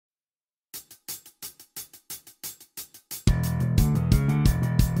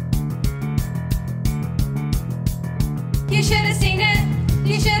You should have seen it,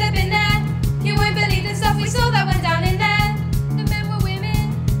 you should have been there. You won't believe the stuff we saw that went down in there. The men were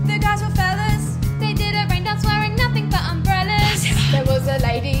women, the guys were fellas. They did a rain dance wearing nothing but umbrellas. There was a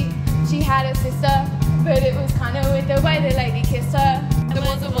lady, she had a sister, but it was kinda with the way the lady kissed her. There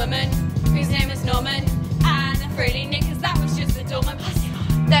was a woman, whose name was Norman, and I'm really Nick, cause that was just a doorman.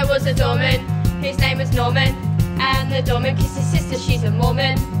 There was a doorman, his name was Norman, and the doorman kissed his sister, she's a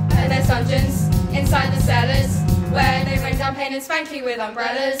Mormon. And there's dungeons inside the cellars, where they rain down plain and spanky with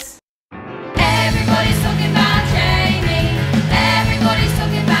umbrellas. Everybody's talking about Jamie, everybody's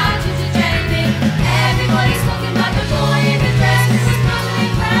talking about Ginger Jamie, everybody's talking about the boy in the dress who was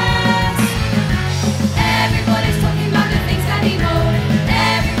probably impressed. Everybody's talking about the things that he wrote,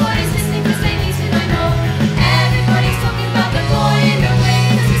 everybody's listening cause they need to know more. Everybody's talking about the boy in the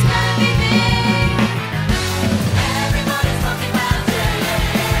wing cause he's gonna be big. Everybody's talking about Jamie.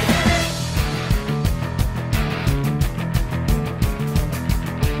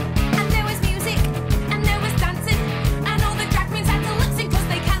 And there was music, and there was dancing, and all the drag queens had to lip sync cause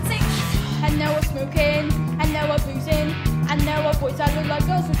they can't sing. And there was smoking, and there were boozing, and there were boys that looked like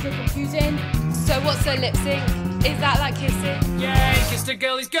girls, which were confusing. So what's a lip sync? Is that like kissing? Yeah, he kissed a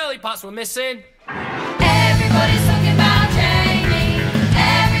girl, his girly parts were missing.